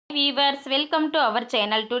Viewers, welcome to our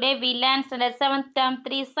channel. Today we learn standard 7th term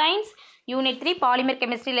 3 science unit 3 polymer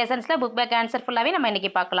chemistry lessons la book back answer full ave nama iniki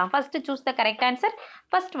paakalam. First choose the correct answer.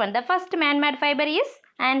 First one, the first man-made fiber is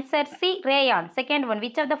answer C, rayon. Second one,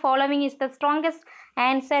 which of the following is the strongest?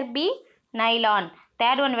 Answer B, nylon.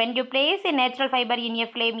 Third one, when you place a natural fiber in a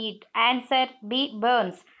flame it answer B,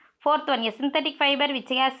 burns. Fourth one, a synthetic fiber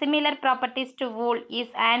which has similar properties to wool is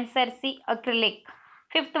answer C, acrylic.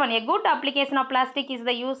 Fifth one, a good application of plastic is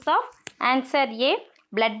the use of answer A,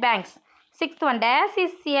 blood banks. Sixth one, dash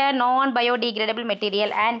is a non-biodegradable material.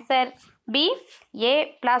 Answer B, A,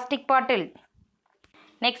 plastic bottle.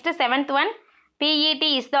 Next, seventh one, PET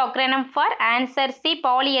is the acronym for answer C,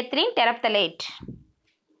 polyethylene terephthalate.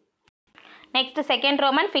 Next, second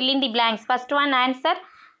Roman, fill in the blanks. First one, answer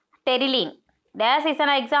terylene. Dash is an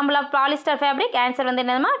example of polyester fabric. Answer வந்து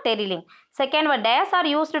என்னதுமா terylene. Second one, dash are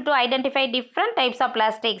used to identify different types of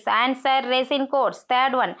plastics. Answer resin codes.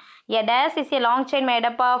 Third one, a dash is a long chain made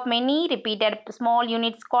up of many repeated small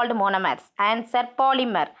units called monomers. Answer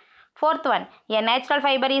polymer. Fourth one, a natural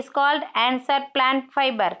fiber is called answer plant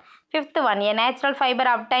fiber. Fifth one, a natural fiber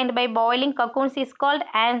obtained by boiling cocoons is called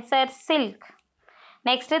answer silk.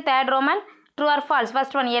 Next, third Roman, true or false?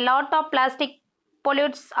 First one, a lot of plastic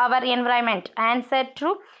pollutes our environment. Answer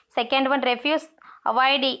true. Second one, refuse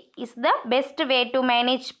avoid is the best way to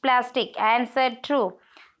manage plastic. Answer true.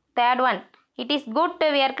 Third one, it is good to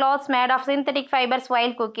wear clothes made of synthetic fibers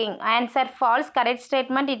while cooking. Answer false. Correct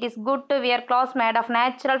statement, it is good to wear clothes made of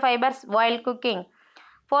natural fibers while cooking.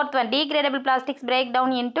 Fourth one, degradable plastics break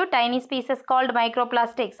down into tiny pieces called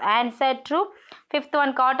microplastics. Answer true. Fifth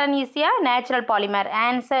one, cotton is a natural polymer.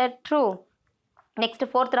 Answer true. Next,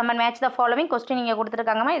 fourth Roman, match the following question இங்கே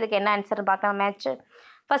கொடுத்துருக்காங்கம்மா. இதுக்கு என்ன answer பார்க்கலாம். Match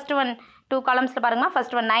first one 2 காலம்ஸில் பாருங்கம்மா.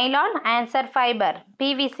 First one nylon answer fibre.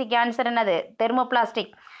 பிவிசிக்கு answer என்னது?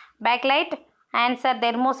 Thermoplastic. Backlight answer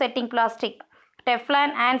thermosetting plastic.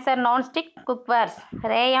 Teflon answer nonstick cookwares.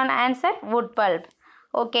 Rayon answer would bulb.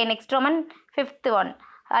 Okay, next Roman fifth one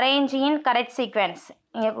arrange in correct sequence.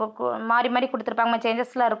 இங்கே மாறி மாறி கொடுத்துருப்பாங்க,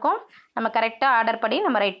 சேஞ்சஸ்லாம் இருக்கும். நம்ம கரெக்டாக order படி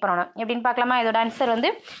நம்ம ரைட் பண்ணணும். எப்படின்னு பார்க்கலாமா? இதோட ஆன்சர் வந்து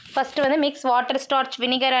ஃபஸ்ட்டு வந்து mix water starch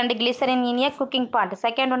vinegar and glycerin in A cooking pot.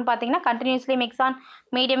 Second one பார்த்தீங்கன்னா continuously mix on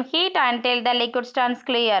medium heat until the liquid turns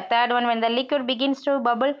clear. Third one, when the liquid begins to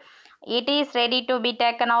bubble it is ready to be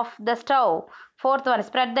taken off the stove. Fourth one,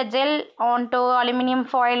 spread the gel onto aluminum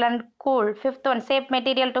foil and cool. Fifth one, shape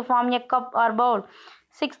material to form a cup or bowl.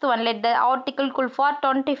 Sixth one, let the article cool for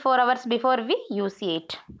 24 hours before we use it.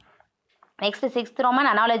 Next, sixth Roman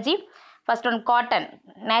analogy. First one, cotton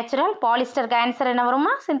natural, polyester answer என்ன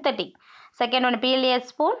வருமா? synthetic. Second one, PLA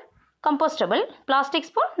spoon compostable, plastic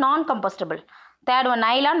spoon non-compostable. Third one,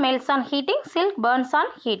 nylon melts on heating, silk burns on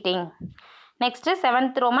heating. Next,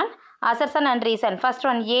 seventh Roman assertion and reason. First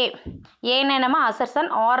one, A என்னமா assertion,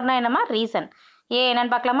 or என்னமா reason. A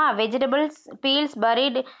என்னன்னு பார்க்கலாமா? vegetables peels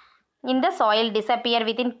buried in the soil disappear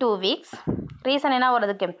within 2 weeks. Reason என்ன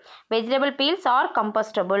வருதுக்கு? vegetable peels are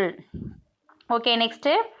compostable. Okay, next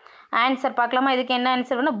answer பார்க்கலாமா? இதுக்கு என்ன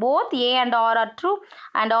answer வந்து both A and R are true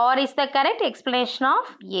and R is the correct explanation of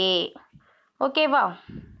A. ஓகேவா?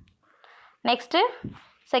 Next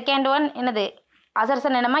second one என்னது?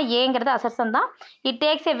 assertion என்னமா? ஏங்கிறது assertion தான். it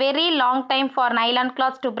takes a very long time for nylon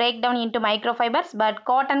cloths to break down into microfibers but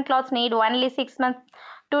cotton cloths need only 6 months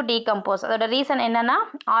to decompose. அதோட reason என்னன்னா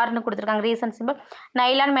ஆர்னு கொடுத்துருக்காங்க. Reason simple.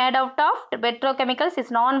 Nylon made out of petrochemicals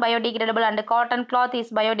is நான் biodegradable and cotton cloth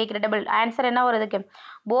is biodegradable. Answer என்ன வருதுக்கு?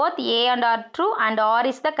 Both A and are true and R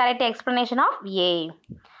is the correct explanation of A.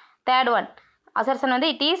 Third one assertion வந்து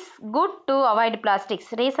it is good to avoid plastics.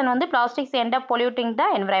 Reason வந்து plastics end up polluting the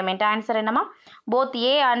environment. Answer என்னமா? Both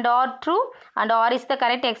A and are true and R is the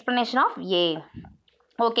correct explanation of A.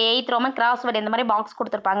 Okay, eighth Roman cross word இந்த மாதிரி box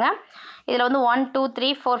கொடுத்துருப்பாங்க. இதில் வந்து 1 2 3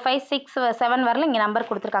 4 5 6 7 வரல இங்கே number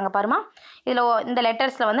கொடுத்துருக்காங்க பாருமா. இதில் இந்த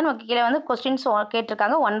லெட்டர்ஸில் வந்து நமக்கு கீழே வந்து கொஸ்டின்ஸ்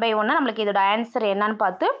கேட்டிருக்காங்க. 1 by 1 நம்மளுக்கு இதோட ஆன்சர் என்னன்னு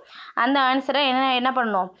பார்த்து அந்த ஆன்சரை என்ன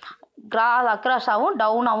பண்ணணும்? அக்ராஸாகவும்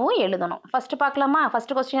டவுனாகவும் எழுதணும். ஃபஸ்ட்டு பார்க்கலாமா?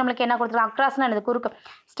 ஃபஸ்ட்டு கொஸ்டின் நம்மளுக்கு என்ன கொடுத்துருக்காங்க? அக்ராஸ்னா என்னது? குறுக்கு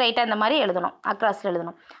ஸ்ட்ரைட்டாக இந்த மாதிரி எழுதணும். அக்ராஸில்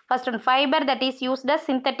எழுதணும். First one, fibre that is used as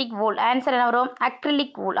synthetic wool. Answer என்ன வரும்?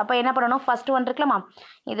 Acrylic wool. அப்போ என்ன பண்ணணும்? ஃபஸ்ட் ஒன் இருக்கலாமா?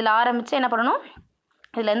 இதில் ஆரம்பித்து என்ன பண்ணணும்?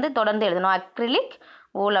 இதுலேருந்து தொடர்ந்து எழுதணும். அக்ரிலிக்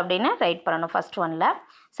wool அப்படின்னு ரைட் பண்ணணும் ஃபஸ்ட் ஒனில்.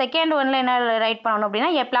 செகண்ட் ஒனில் என்ன ரைட் பண்ணணும் அப்படின்னா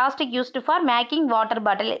ஏ plastic used for making water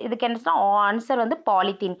bottle. இதுக்கு என்ன ஆன்சர் வந்து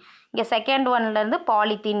பாலித்தீன். இங்கே செகண்ட் ஒன்லேருந்து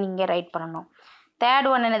பாலித்தீன் இங்கே ரைட் பண்ணணும். தேர்ட்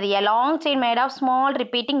ஒன் என்னது? A long chain made of small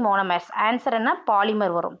repeating monomers. Answer என்ன?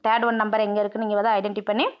 பாலிமர் வரும். தேர்ட் ஒன் நம்பர் எங்கே இருக்குன்னு நீங்கள் வந்து ஐடென்டி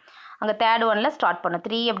பண்ணி அங்கே தேர்ட் ஒனில் ஸ்டார்ட் பண்ணும்.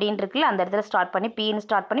 3 அப்படின்னு இருக்குல்ல அந்த இடத்துல ஸ்டார்ட் பண்ணி பின்னு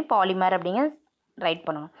ஸ்டார்ட் பண்ணி பாலிமர் அப்படிங்க ரைட்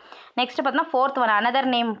பண்ணணும். நெக்ஸ்ட் பார்த்தோம்னா fourth one another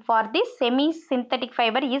name for this semi synthetic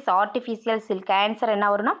fiber is artificial silk. Answer என்ன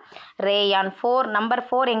வரும்னா ரேயான். நம்பர்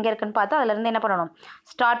 4 எங்கே இருக்குன்னு பார்த்தா அதுலேருந்து என்ன பண்ணணும்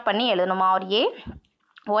ஸ்டார்ட் பண்ணி எழுதணும்.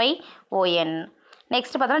 RAYON.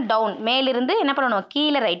 நெக்ஸ்ட் பார்த்தோம்னா டவுன் மேலிருந்து என்ன பண்ணணும்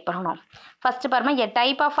கீழே ரைட் பண்ணணும். ஃபஸ்ட்டு பாருமா எ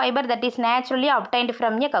type of fibre that is naturally obtained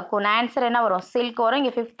from a cocoon. Answer என்ன வரும் சில்க் வரும்.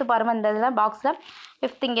 இங்கே 5th பாருமா இந்த இதில் பாக்ஸில்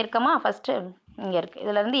 5th இங்கே இருக்கமா ஃபஸ்ட்டு இங்கே இருக்குது.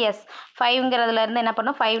 இதுலேருந்து எஸ் 5ங்கிறதுலேருந்து என்ன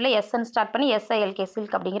பண்ணணும் 5ல் எஸ்ன்னு ஸ்டார்ட் பண்ணி SILK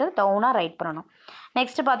சில்க் அப்படிங்கிறது டவுனாக ரைட் பண்ணணும்.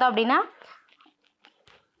 நெக்ஸ்ட் பார்த்தோம் அப்படின்னா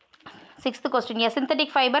 6th கொஸ்டின் எ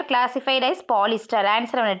synthetic fibre classified as polyester.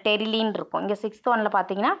 Answer Terylene இருக்கும். இங்கே 6th ஒன்னில்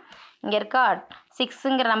பார்த்தீங்கன்னா இங்கே இருக்கா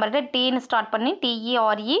 6ங்கிற நம்பர்கிட்ட டீன்னு ஸ்டார்ட் பண்ணி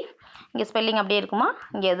TERE இங்கே ஸ்பெல்லிங் அப்படியே இருக்குமா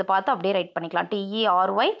இங்கே இது பார்த்து அப்படியே ரைட் பண்ணிக்கலாம்.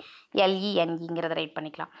 TERYLENEங்கிறத ரைட்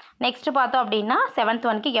பண்ணிக்கலாம். நெக்ஸ்ட் பார்த்தோம் அப்படின்னா 7th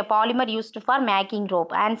ஒன்க்கு இங்கே polymer used for making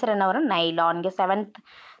rope. Answer என்ன வரும் நைலான். இங்கே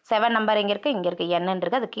 7 நம்பர் எங்கே இருக்குது இங்கே இருக்குது N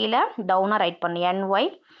இருக்குது. அது கீழே டவுனாக ரைட் பண்ணணும்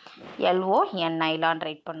NYLON நைலான்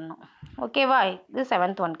ரைட் பண்ணணும். ஓகேவா இது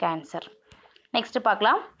 7th ஒன்க்கு ஆன்சர். நெக்ஸ்ட்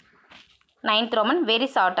பார்க்கலாம் 9th Roman very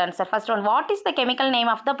short answer. First one, what is the chemical name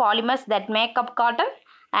of the polymers that make up cotton?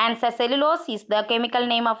 Answer cellulose is the chemical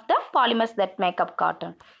name of the polymers that make up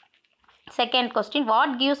cotton. Second question, what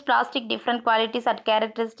gives plastic different qualities and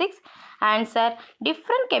characteristics? Answer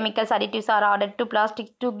different chemicals additives are added to plastic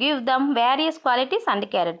to give them various qualities and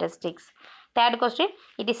characteristics. Third question,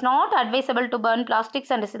 it is not advisable to burn plastics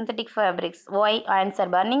and synthetic fabrics. Why? Answer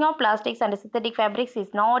burning of plastics and synthetic fabrics is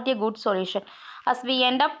not a good solution as we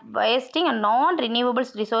end up wasting non-renewable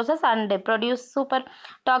resources and produce super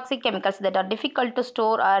toxic chemicals that are difficult to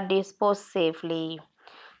store or dispose safely.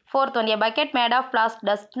 Fourth one, a bucket made of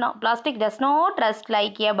plastic does not rust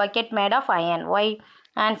like a bucket made of iron. Why?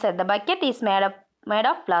 Answer, the bucket is made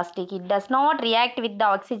of plastic. It does not react with the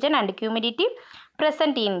oxygen and humidity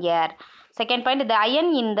present in air. Second point, the iron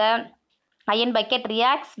in the iron bucket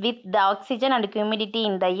reacts with the oxygen and humidity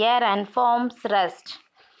in the air and forms rust.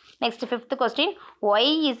 Next, 5th question, why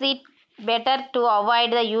is it better to avoid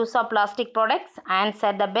the use of plastic products?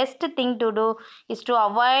 Answer, the best thing to do is to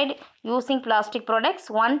avoid using plastic products.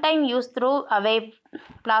 One time use throw away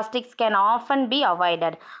plastics can often be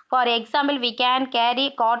avoided. For example, we can carry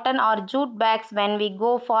cotton or jute bags when we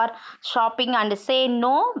go for shopping and say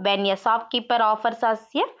no when a shopkeeper offers us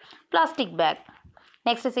a plastic bag.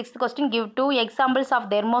 Next, 6th question, give 2 examples of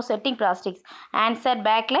thermosetting plastics. Answer,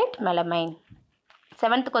 backlight, melamine.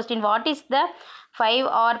 7th question, what is the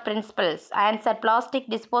 5R principles? Answer, plastic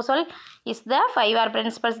disposal is the 5R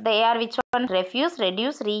principles. They are which one? Refuse,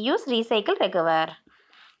 reduce, reuse, recycle, recover.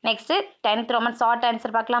 Next, 10th Roman short answer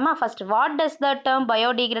பார்க்கலாமா. First, what does the term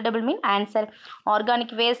biodegradable mean? Answer,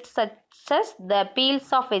 organic waste such as the peels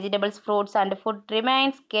of vegetables, fruits and food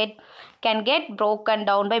remains can get broken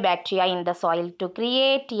down by bacteria in the soil to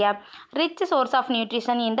create a rich source of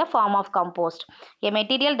nutrition in the form of compost. A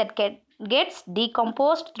material that gets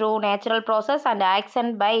decomposed through natural process and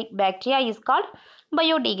action by bacteria is called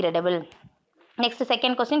biodegradable. Next,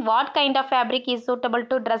 second question, what kind of fabric is suitable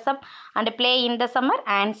to dress up and play in the summer?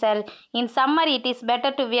 Answer, in summer it is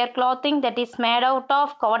better to wear clothing that is made out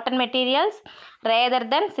of cotton materials rather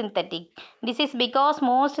than synthetic. This is because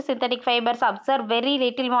most synthetic fibers absorb very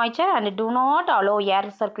little moisture and do not allow air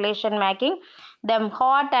circulation, making them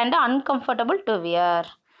hot and uncomfortable to wear.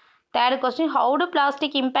 Third question, how do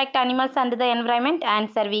plastic impact animals and the environment?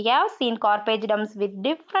 Answer, we have seen garbage dumps with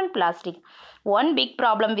different plastic. One big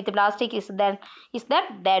problem with plastic is that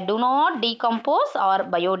they do not decompose or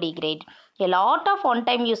biodegrade. A lot of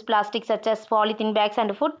one-time use plastics such as polythene bags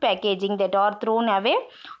and food packaging that are thrown away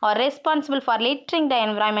are responsible for littering the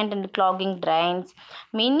environment and clogging drains.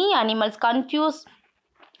 Many animals confuse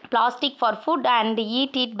plastic for food and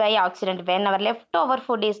eat it by accident. When our leftover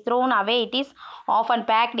food is thrown away, it is often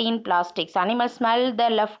packed in plastics. Animals smell the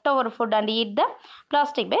leftover food and eat the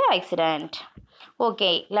plastic by accident.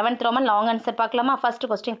 Okay, 11th Roman long answer பார்க்கலாமா. First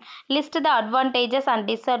question, list the advantages and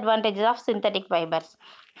disadvantages of synthetic fibers.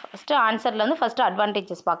 First answerல வந்து first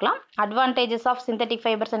advantages பார்க்கலாம். Advantages of synthetic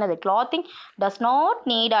fibers என்னது? Clothing does not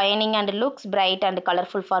need ironing and looks bright and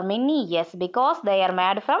colorful for many years because they are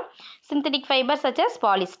made from synthetic fibers such as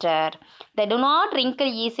polyester. They do not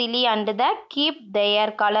wrinkle easily and they keep their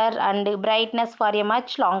color and brightness for a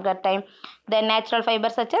much longer time than natural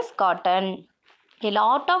fibers such as cotton. A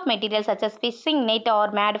lot of materials such as fishing net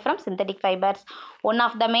are made from synthetic fibers. One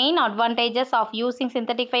of the main advantages of using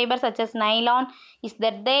synthetic fibers such as nylon is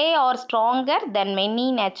that they are stronger than many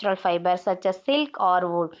natural fibers such as silk or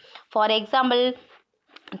wool. For example,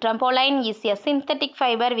 trampoline is a synthetic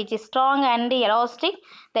fiber which is strong and elastic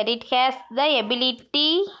that it has the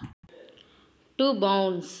ability to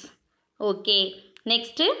bounce. Okay,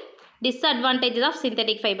 next Disadvantages of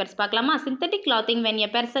synthetic fibers பார்க்கலாமா? Synthetic clothing when a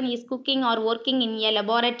person is cooking or working in a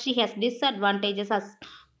laboratory has disadvantages as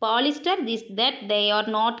polyester is that they are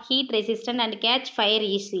not heat resistant and catch fire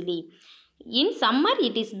easily. In summer,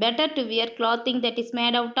 it is better to wear clothing that is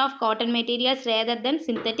made out of cotton materials rather than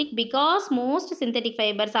synthetic because most synthetic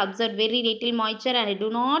fibers absorb very little moisture and do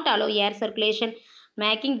not allow air circulation,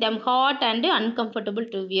 making them hot and uncomfortable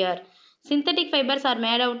to wear. Synthetic fibers are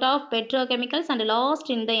made out of petrochemicals and lost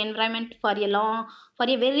in the environment for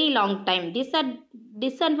a very long time.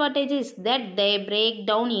 Disadvantage is that they break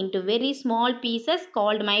down into very small pieces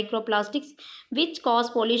called microplastics, which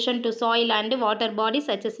cause pollution to soil and water bodies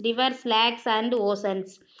such as rivers, lakes, and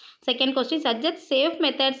oceans. Second question, suggest safe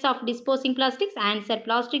methods of disposing plastics. Answer: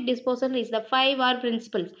 plastic disposal is the 5R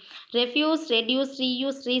principles: refuse, reduce,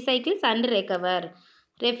 reuse, recycle, and recover.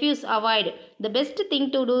 Refuse, avoid. The best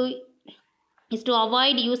thing to do is to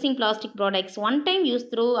avoid using plastic products. One time use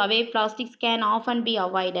throw away plastics can often be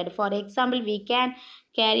avoided. For example, we can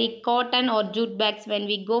carry cotton or jute bags when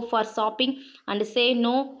we go for shopping and say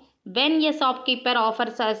no when a shopkeeper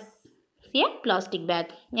offers us a plastic bag.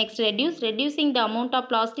 Next, reduce. Reducing the amount of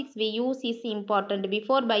plastics we use is important.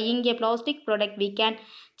 Before buying a plastic product, we can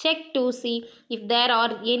check to see if there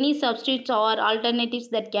are any substitutes or alternatives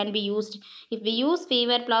that can be used. If we use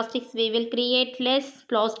fewer plastics, we will create less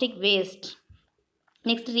plastic waste.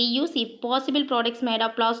 Next, reuse. If possible, products made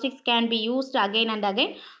of plastics can be used again and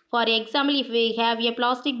again. For example, if we have a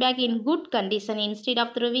plastic bag in good condition, instead of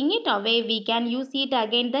throwing it away, we can use it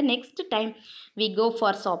again the next time we go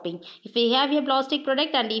for shopping. If we have a plastic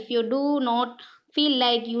product and if you do not feel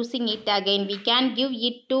like using it again, we can give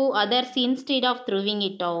it to others instead of throwing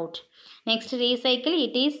it out. Next, recycle.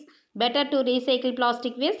 It is better to recycle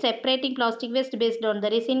plastic waste. Separating plastic waste based on the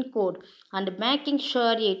resin code and making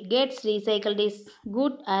sure it gets recycled is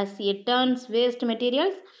good as it turns waste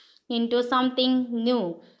materials into something new.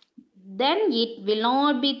 Then it will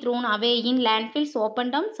not be thrown away in landfills,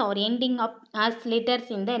 open dumps, or ending up as litters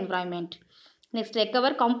in the environment. Next,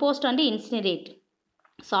 recover, compost, and incinerate.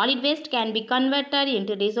 Solid waste can be converted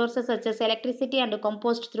into resources such as electricity and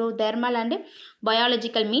compost through thermal and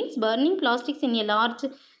biological means. Burning plastics in a large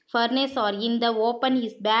furnace or in the open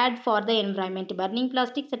is bad for the environment. Burning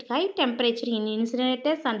plastics at high temperature in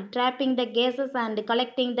incinerators and trapping the gases and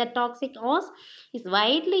collecting the toxic ores is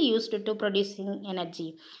widely used to producing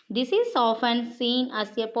energy. This is often seen as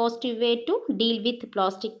a positive way to deal with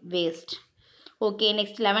plastic waste. Okay,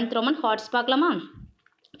 next 11th Roman Hots பார்க்கலாமா?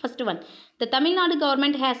 First one, the Tamil Nadu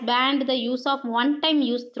government has banned the use of one-time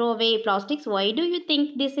use throwaway plastics. Why do you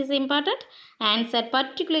think this is important? Answer: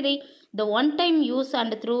 particularly the one-time use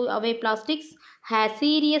and throwaway plastics has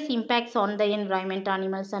serious impacts on the environment,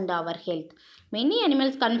 animals, and our health. Many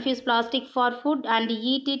animals confuse plastic for food and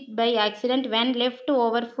eat it by accident. When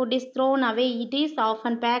leftover food is thrown away, it is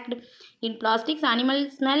often packed in plastics.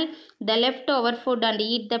 Animals smell the leftover food and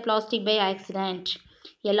eat the plastic by accident.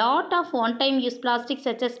 A lot of one-time use plastics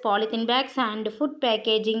such as polythene bags and food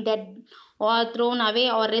packaging that are thrown away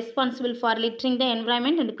are responsible for littering the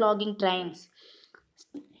environment and clogging drains.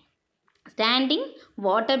 Standing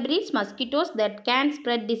water breeds mosquitoes that can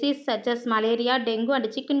spread disease such as malaria, dengue, and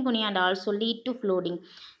chikungunya and also lead to flooding.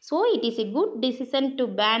 So it is a good decision to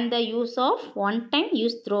ban the use of one-time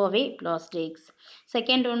use throwaway plastics.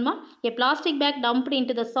 Second one, a plastic bag dumped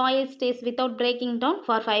into the soil stays without breaking down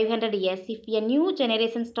for 500 years. If a new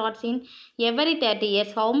generation starts in every 30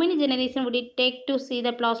 years, how many generations would it take to see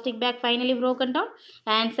the plastic bag finally broken down?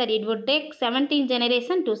 Answer: it would take 17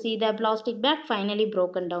 generations to see the plastic bag finally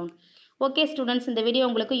broken down. Okay students, இந்த video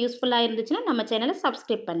உங்களுக்கு யூஸ்ஃபுல்லாக இருந்துச்சுன்னா நம்ம சேனலை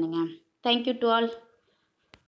subscribe பண்ணுங்கள். Thank you to all.